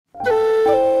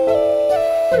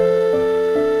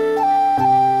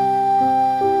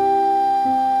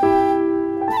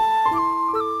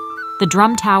The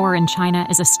Drum Tower in China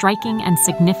is a striking and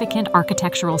significant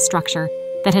architectural structure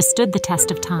that has stood the test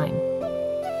of time.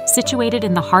 Situated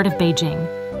in the heart of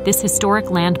Beijing, this historic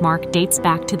landmark dates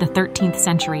back to the 13th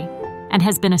century and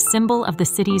has been a symbol of the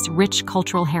city's rich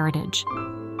cultural heritage.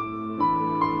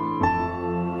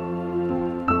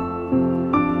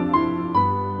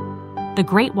 The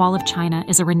Great Wall of China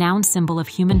is a renowned symbol of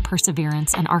human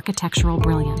perseverance and architectural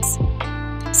brilliance.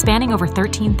 Spanning over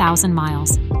 13,000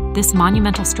 miles, this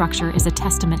monumental structure is a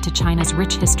testament to China's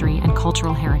rich history and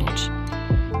cultural heritage.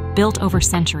 Built over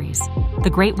centuries, the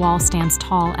Great Wall stands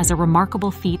tall as a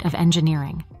remarkable feat of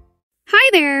engineering. Hi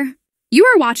there! You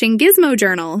are watching Gizmo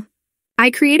Journal.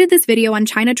 I created this video on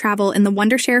China travel in the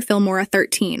Wondershare Filmora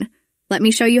 13. Let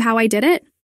me show you how I did it.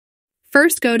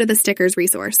 First, go to the stickers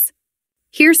resource.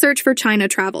 Here, search for China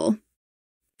travel.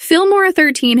 Filmora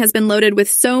 13 has been loaded with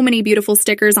so many beautiful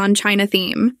stickers on China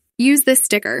theme. Use this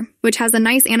sticker, which has a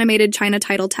nice animated China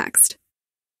title text.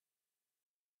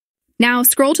 Now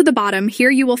scroll to the bottom.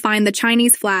 Here you will find the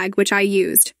Chinese flag, which I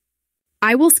used.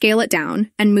 I will scale it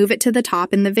down and move it to the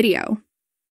top in the video.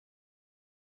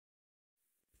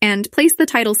 And place the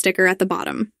title sticker at the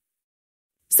bottom.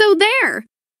 So there!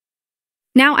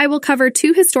 Now I will cover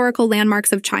 2 historical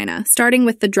landmarks of China, starting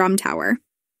with the Drum Tower.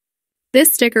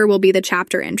 This sticker will be the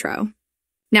chapter intro.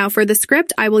 Now for the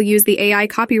script, I will use the AI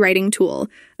copywriting tool,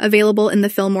 available in the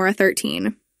Filmora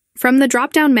 13. From the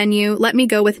drop-down menu, let me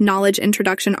go with Knowledge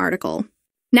Introduction Article.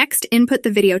 Next, input the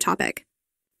video topic.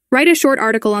 Write a short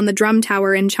article on the Drum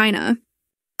Tower in China.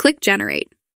 Click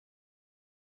Generate.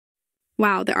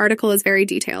 Wow, the article is very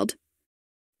detailed.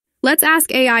 Let's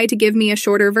ask AI to give me a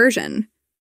shorter version.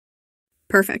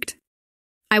 Perfect.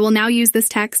 I will now use this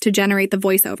text to generate the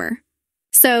voiceover.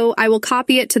 So I will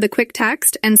copy it to the quick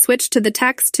text and switch to the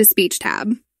text to speech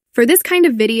tab. For this kind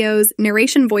of videos,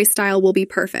 narration voice style will be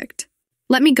perfect.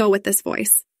 Let me go with this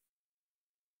voice.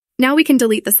 Now we can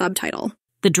delete the subtitle.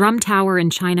 The Drum Tower in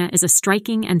China is a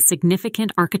striking and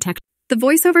significant architecture. The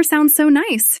voiceover sounds so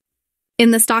nice.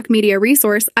 In the stock media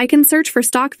resource, I can search for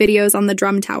stock videos on the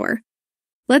Drum Tower.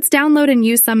 Let's download and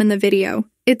use some in the video.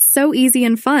 It's so easy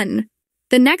and fun.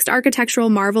 The next architectural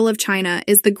marvel of China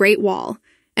is the Great Wall,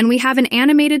 and we have an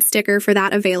animated sticker for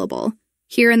that available,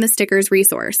 here in the stickers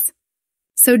resource.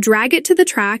 So drag it to the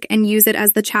track and use it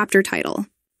as the chapter title.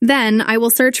 Then I will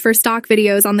search for stock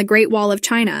videos on the Great Wall of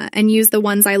China and use the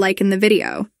ones I like in the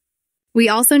video. We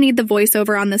also need the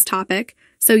voiceover on this topic,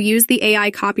 so use the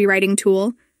AI copywriting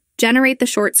tool, generate the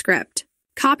short script,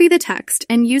 copy the text,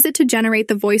 and use it to generate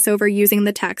the voiceover using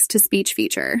the text-to-speech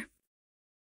feature.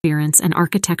 And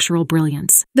architectural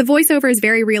brilliance. The voiceover is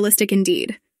very realistic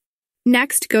indeed.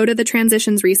 Next, go to the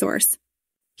transitions resource.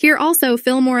 Here also,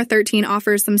 Filmora 13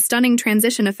 offers some stunning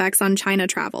transition effects on China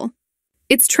travel.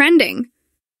 It's trending!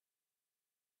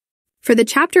 For the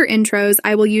chapter intros,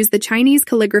 I will use the Chinese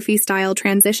calligraphy style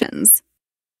transitions.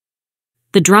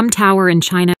 The Drum Tower in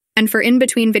China. And for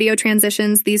in-between video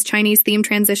transitions, these Chinese theme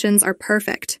transitions are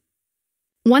perfect.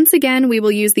 Once again, we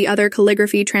will use the other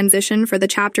calligraphy transition for the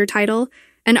chapter title,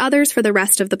 and others for the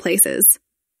rest of the places.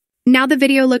 Now the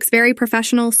video looks very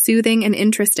professional, soothing, and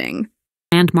interesting.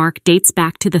 Landmark dates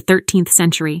back to the 13th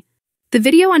century. The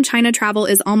video on China travel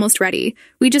is almost ready.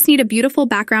 We just need a beautiful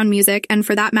background music, and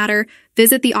for that matter,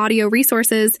 visit the audio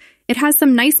resources. It has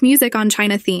some nice music on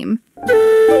China theme.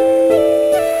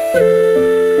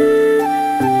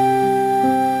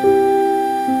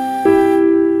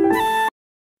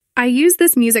 I use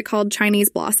this music called Chinese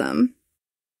Blossom.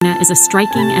 Is a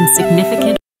striking and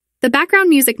significant. The background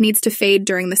music needs to fade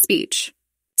during the speech.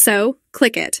 So,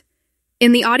 click it.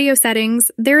 In the audio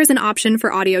settings, there is an option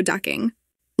for audio ducking.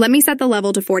 Let me set the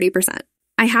level to 40%.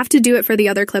 I have to do it for the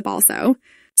other clip also.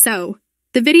 So,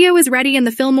 the video is ready in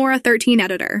the Filmora 13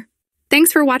 editor.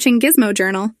 Thanks for watching Gizmo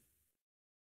Journal.